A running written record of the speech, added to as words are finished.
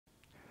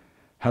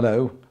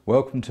Hello,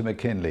 welcome to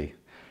McKinley.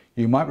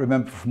 You might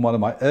remember from one of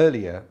my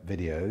earlier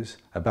videos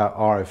about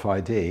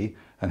RFID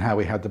and how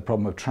we had the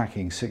problem of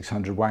tracking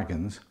 600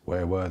 wagons.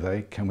 Where were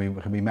they? Can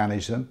we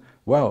manage them?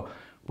 Well,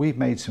 we've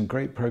made some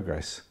great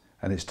progress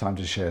and it's time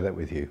to share that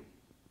with you.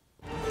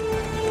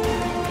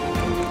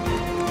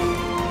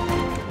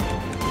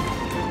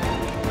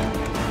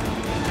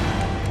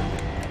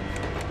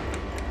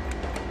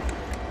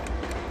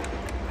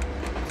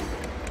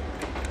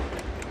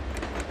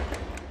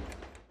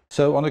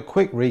 So on a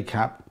quick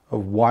recap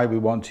of why we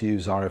want to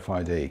use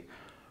RFID.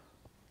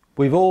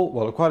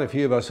 Quite a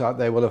few of us out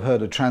there will have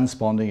heard of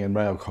transponding in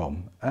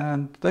railcom,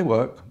 and they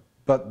work,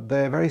 but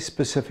they're very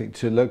specific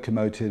to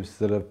locomotives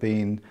that have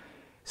been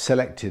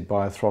selected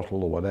by a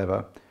throttle or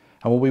whatever.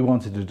 And what we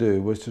wanted to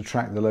do was to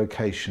track the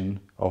location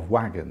of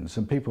wagons.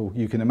 And people,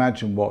 you can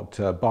imagine what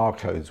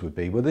barcodes would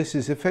be. Well, this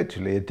is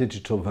effectively a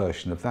digital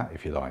version of that,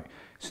 if you like.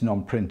 It's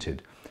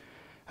non-printed.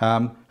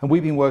 And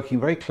we've been working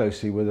very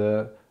closely with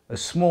a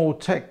small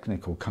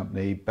technical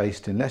company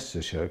based in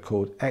Leicestershire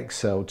called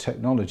Excel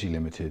Technology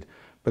Limited,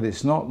 but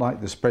it's not like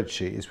the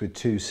spreadsheet, it's with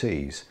 2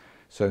 C's,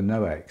 so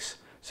no X.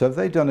 So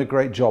they've done a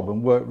great job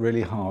and worked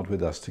really hard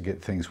with us to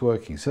get things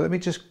working. So let me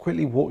just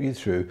quickly walk you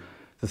through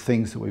the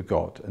things that we've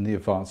got and the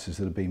advances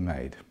that have been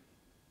made.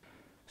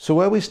 So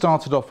where we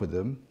started off with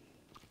them,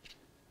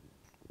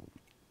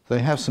 they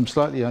have some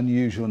slightly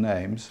unusual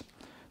names.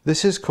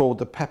 This is called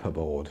the pepper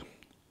board,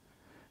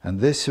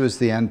 and this was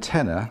the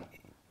antenna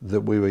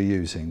that we were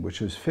using,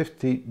 which was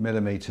 50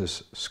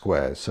 millimeters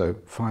square, so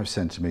 5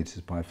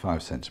 centimeters by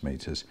 5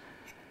 centimeters.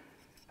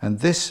 And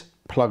this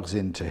plugs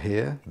into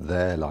here,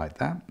 there, like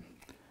that.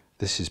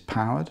 This is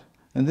powered,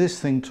 and this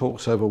thing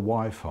talks over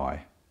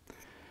Wi-Fi.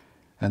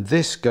 And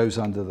this goes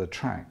under the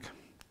track.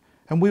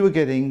 And we were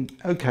getting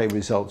okay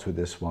results with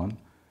this one.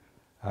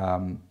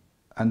 And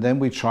then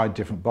we tried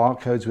different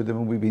barcodes with them,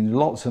 and we've been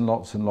lots and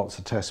lots and lots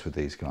of tests with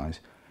these guys.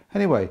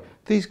 Anyway,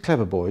 these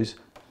clever boys,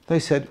 they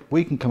said,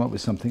 we can come up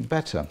with something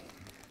better.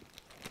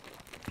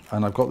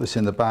 And I've got this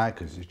in the bag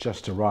because it's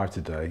just arrived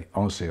today.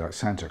 Honestly, like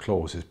Santa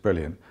Claus, is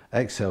brilliant.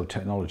 Excel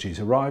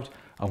Technology's arrived.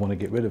 I want to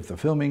get rid of the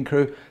filming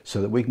crew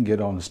so that we can get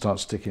on and start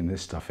sticking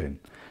this stuff in.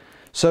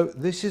 So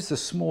this is the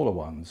smaller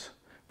ones,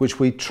 which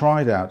we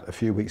tried out a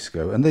few weeks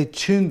ago, and they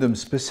tuned them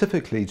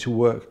specifically to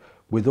work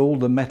with all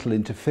the metal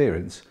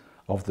interference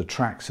of the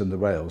tracks and the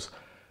rails.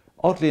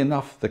 Oddly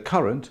enough, the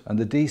current and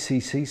the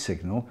DCC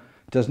signal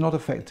does not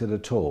affect it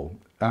at all.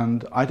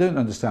 And I don't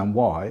understand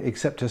why,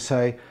 except to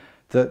say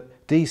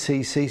that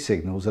DCC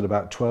signals at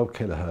about 12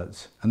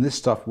 kilohertz, and this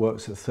stuff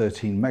works at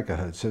 13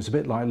 megahertz. So it's a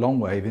bit like long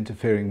wave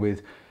interfering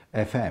with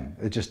FM.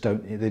 They just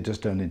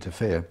don't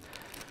interfere.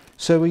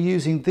 So we're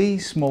using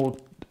these small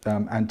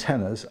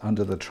antennas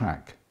under the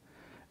track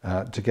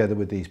together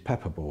with these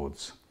pepper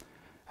boards.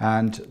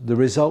 And the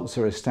results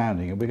are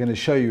astounding. And we're going to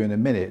show you in a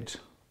minute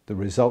the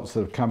results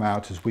that have come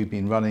out as we've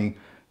been running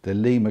the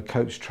Lima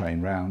coach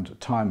train round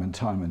time and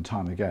time and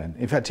time again.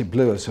 In fact, it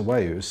blew us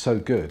away. It was so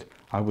good.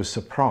 I was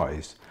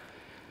surprised.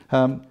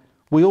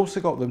 We also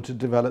got them to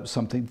develop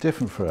something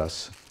different for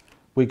us.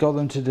 We got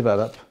them to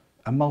develop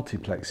a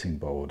multiplexing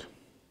board.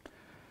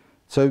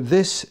 So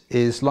this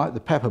is like the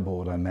pepper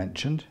board I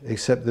mentioned,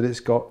 except that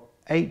it's got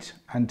 8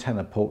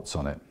 antenna ports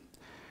on it.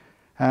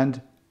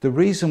 And the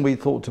reason we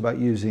thought about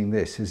using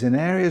this is in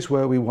areas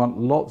where we want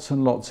lots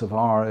and lots of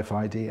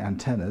RFID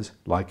antennas,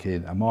 like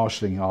in a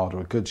marshalling yard or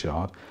a goods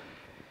yard,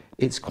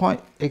 it's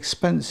quite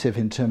expensive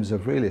in terms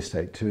of real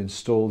estate to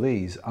install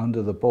these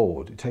under the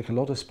board. It takes a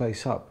lot of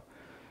space up.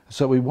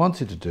 So what we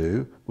wanted to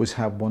do was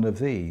have one of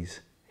these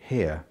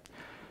here.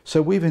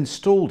 So we've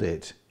installed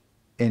it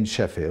in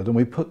Sheffield and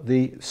we put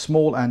the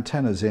small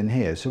antennas in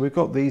here. So we've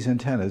got these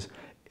antennas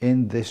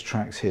in this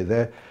tracks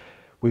here.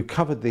 We've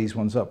covered these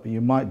ones up, but you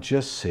might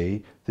just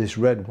see this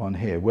red one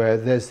here where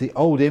there's the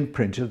old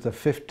imprint of the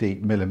 50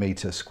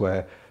 millimeter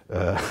square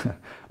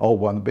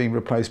old one being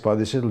replaced by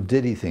this little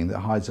diddy thing that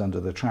hides under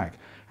the track.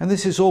 And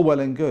this is all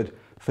well and good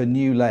for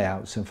new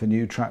layouts and for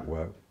new track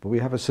work, but we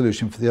have a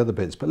solution for the other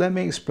bits. But let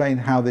me explain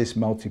how this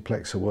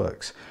multiplexer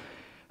works.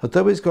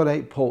 Although it's got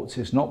 8 ports,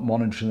 it's not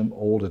monitoring them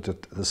all at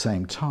the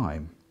same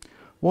time.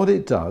 What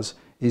it does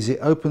is it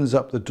opens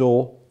up the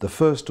door, the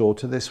first door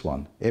to this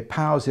one. It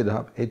powers it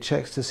up, it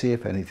checks to see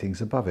if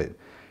anything's above it.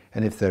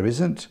 And if there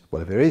isn't,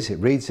 well, if there is, it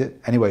reads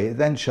it. Anyway, it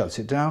then shuts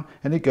it down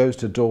and it goes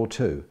to door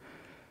 2.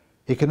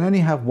 It can only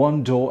have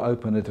one door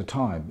open at a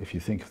time, if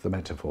you think of the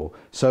metaphor.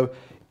 So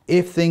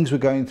if things were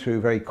going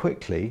through very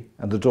quickly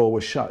and the door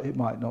was shut, it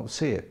might not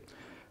see it.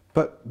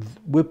 But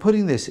we're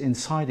putting this in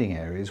siding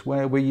areas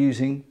where we're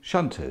using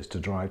shunters to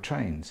drive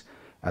trains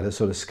at a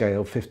sort of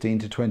scale 15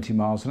 to 20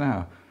 miles an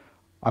hour.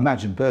 I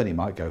imagine Bernie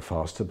might go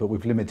faster, but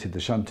we've limited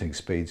the shunting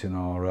speeds in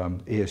our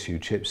ESU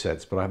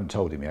chipsets, but I haven't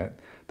told him yet.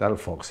 That'll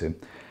fox him.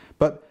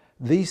 But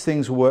these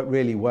things will work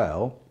really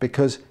well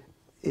because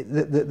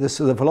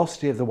the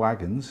velocity of the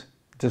wagons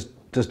just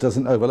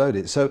doesn't overload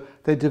it. So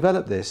they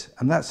developed this,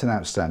 and that's an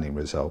outstanding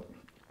result.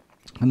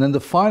 And then the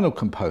final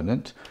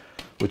component,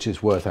 which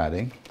is worth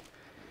adding,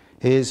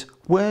 is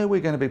where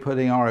we're going to be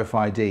putting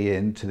RFID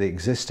into the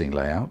existing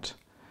layout.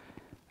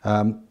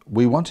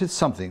 we wanted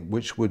something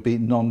which would be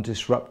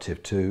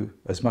non-disruptive to,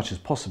 as much as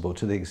possible,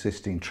 to the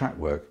existing track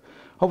work.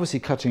 Obviously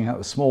cutting out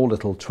a small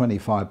little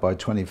 25 by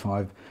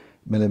 25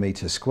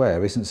 millimetre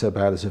square isn't so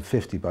bad as a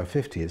 50 by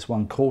 50, it's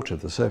 1/4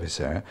 of the surface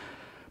area.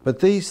 But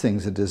these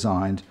things are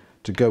designed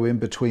to go in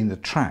between the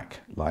track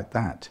like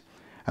that.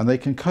 And they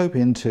can cope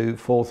into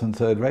 4th and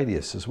 3rd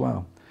radius as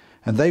well.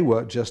 And they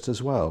work just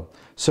as well.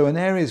 So in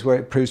areas where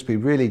it proves to be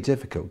really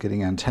difficult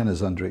getting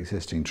antennas under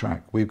existing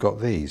track, we've got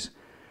these.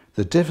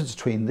 The difference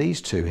between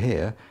these two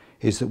here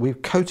is that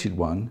we've coated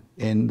one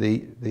in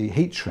the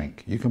heat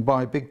shrink. You can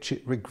buy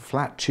big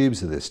flat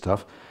tubes of this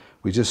stuff.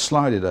 We just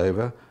slide it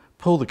over,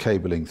 pull the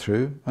cabling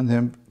through, and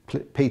then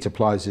Pete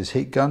applies his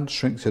heat gun,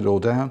 shrinks it all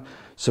down,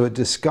 so it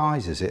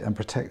disguises it and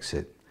protects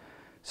it.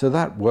 So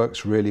that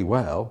works really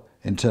well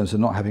in terms of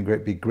not having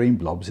great big green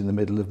blobs in the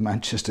middle of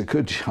Manchester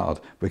goods yard.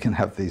 We can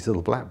have these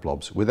little black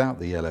blobs without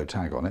the yellow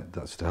tag on it.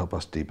 That's to help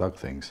us debug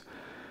things.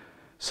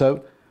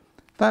 So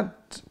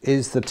that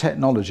is the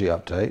technology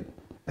update,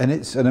 and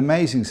it's an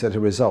amazing set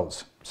of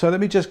results. So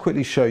let me just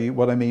quickly show you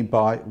what I mean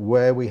by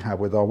where we have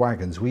with our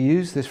wagons. We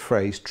use this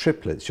phrase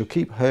triplets. You'll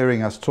keep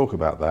hearing us talk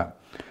about that.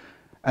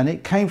 And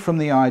it came from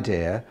the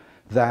idea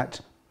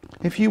that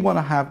if you want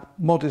to have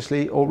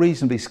modestly or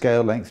reasonably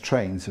scale length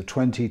trains of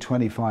 20,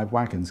 25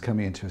 wagons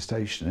coming into a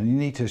station, and you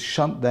need to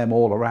shunt them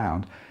all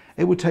around,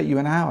 it would take you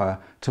an hour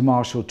to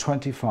marshal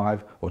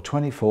 25 or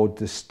 24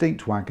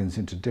 distinct wagons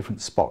into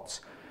different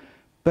spots.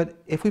 But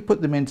if we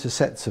put them into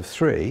sets of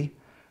 3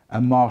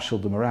 and marshal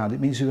them around, it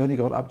means we've only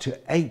got up to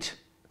 8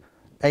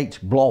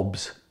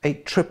 blobs,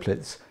 8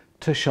 triplets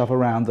to shove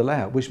around the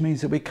layout, which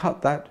means that we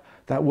cut that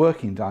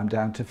working time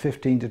down to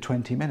 15 to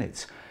 20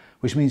 minutes,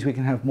 which means we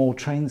can have more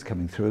trains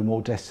coming through and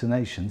more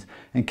destinations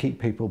and keep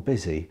people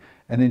busy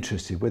and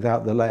interested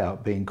without the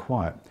layout being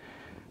quiet.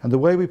 And the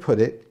way we put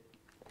it,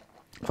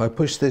 if I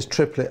push this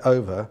triplet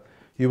over,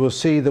 you will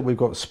see that we've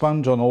got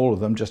sponge on all of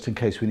them just in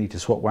case we need to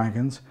swap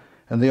wagons,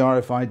 and the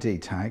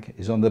RFID tag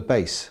is on the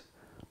base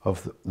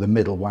of the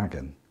middle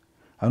wagon.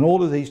 And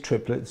all of these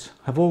triplets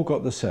have all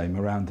got the same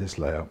around this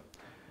layout.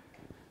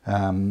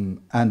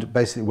 And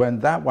basically when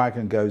that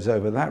wagon goes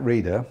over that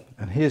reader,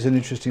 and here's an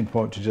interesting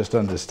point to just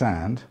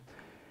understand,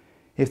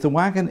 if the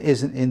wagon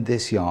isn't in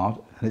this yard,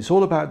 and it's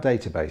all about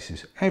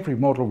databases, every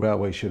model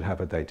railway should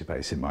have a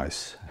database in my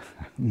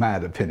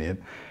mad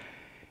opinion.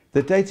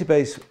 The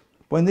database,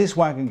 when this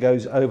wagon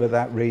goes over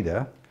that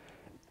reader,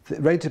 the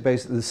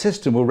database, the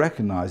system will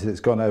recognise that it's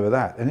gone over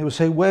that, and it will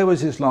say, where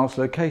was its last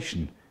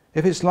location?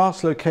 If its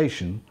last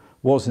location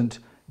wasn't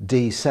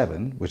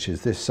D7, which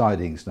is this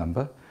sidings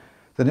number,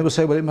 then it will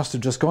say, well, it must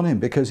have just gone in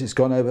because it's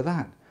gone over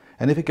that.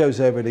 And if it goes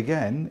over it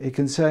again, it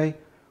can say,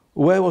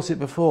 where was it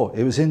before?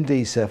 It was in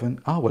D7.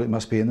 Oh, well, it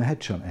must be in the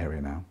head shunt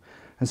area now.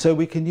 And so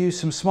we can use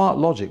some smart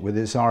logic with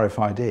this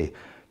RFID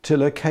to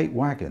locate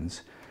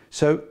wagons.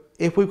 So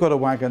if we've got a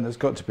wagon that's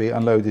got to be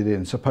unloaded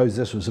in, suppose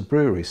this was a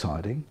brewery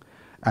siding,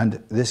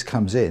 and this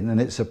comes in and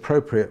it's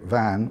appropriate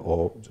van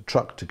or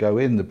truck to go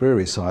in the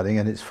brewery siding,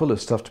 and it's full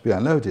of stuff to be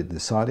unloaded in the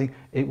siding,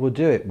 it will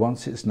do it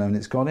once it's known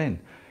it's gone in.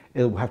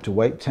 It'll have to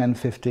wait 10,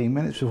 15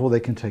 minutes before they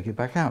can take it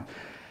back out.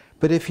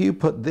 But if you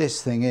put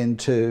this thing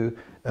into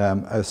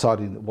a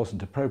siding that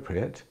wasn't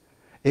appropriate,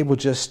 it will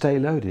just stay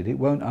loaded. It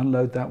won't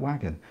unload that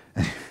wagon.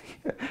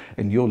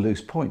 And you'll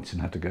lose points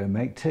and have to go and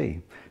make tea.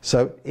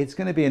 So it's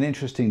going to be an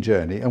interesting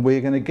journey, and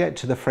we're going to get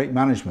to the freight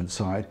management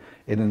side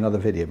in another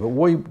video. But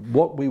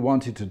what we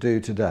wanted to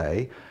do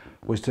today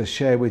was to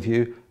share with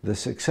you the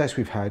success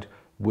we've had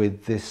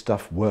with this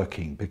stuff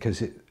working,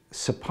 because it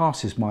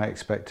surpasses my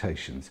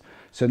expectations.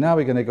 So now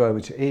we're going to go over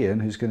to Ian,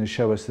 who's going to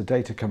show us the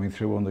data coming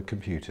through on the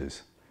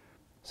computers.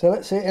 So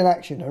let's see it in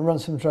action and run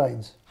some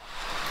trains.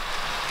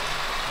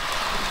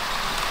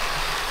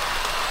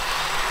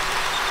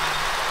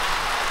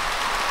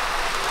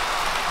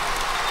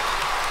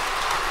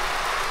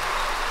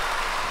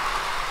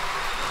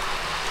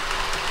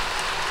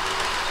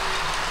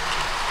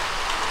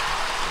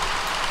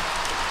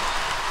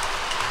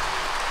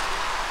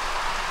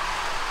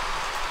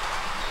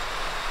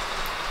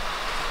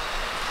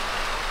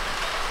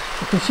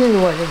 You can see the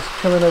wagons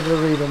coming over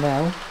the reader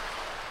now.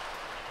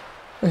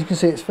 As you can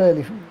see, it's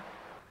fairly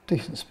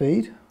decent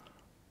speed.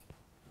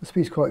 The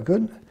speed's quite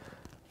good.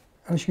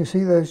 And as you can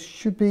see, there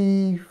should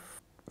be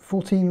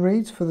 14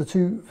 reads for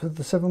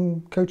the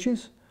 7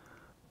 coaches.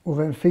 We'll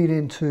then feed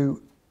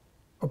into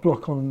a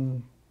block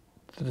on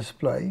the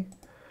display.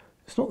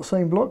 It's not the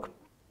same block,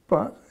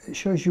 but it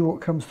shows you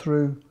what comes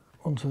through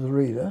onto the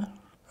reader.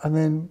 And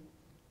then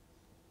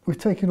we've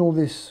taken all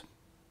this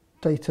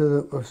data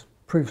that was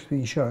previously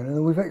been shown, and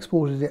then we've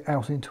exported it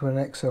out into an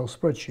Excel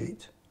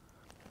spreadsheet.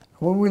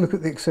 And when we look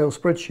at the Excel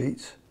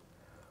spreadsheets,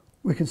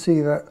 we can see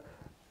that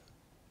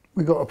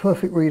we got a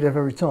perfect read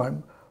every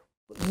time.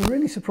 But the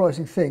really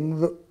surprising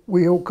thing that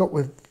we all got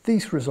with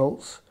these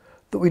results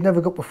that we never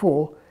got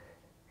before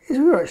is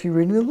we were actually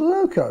reading the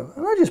loco,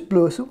 and that just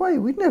blew us away.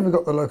 We'd never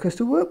got the locos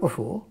to work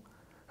before,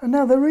 and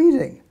now they're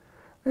reading.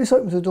 And this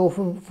opens the door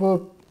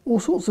for all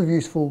sorts of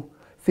useful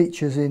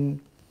features in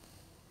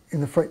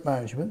the freight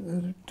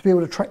management, to be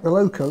able to track the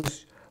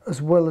locos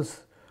as well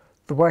as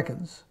the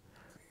wagons,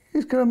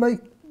 is going to make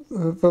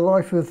the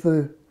life of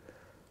the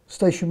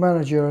station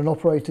manager and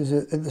operators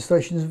at the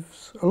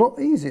stations a lot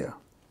easier.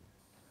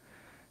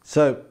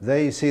 So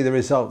there you see the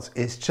results.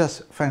 It's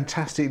just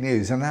fantastic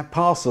news. And that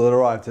parcel that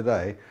arrived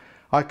today,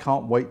 I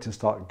can't wait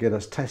to get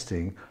us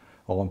testing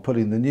on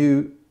putting the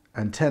new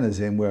antennas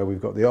in where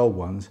we've got the old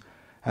ones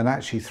and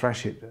actually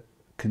thrash it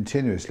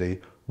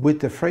continuously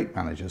with the Freight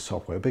Manager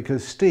software,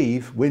 because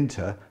Steve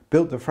Winter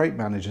built the Freight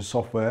Manager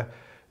software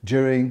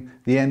during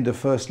the end of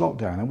first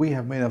lockdown and we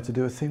haven't been able to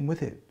do a thing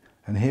with it.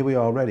 And here we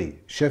are ready.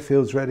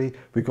 Sheffield's ready.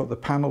 We've got the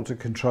panel to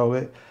control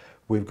it.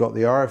 We've got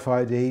the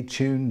RFID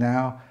tuned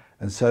now.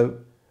 And so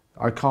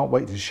I can't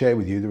wait to share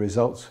with you the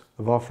results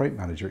of our Freight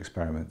Manager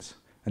experiments.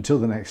 Until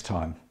the next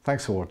time,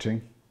 thanks for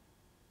watching.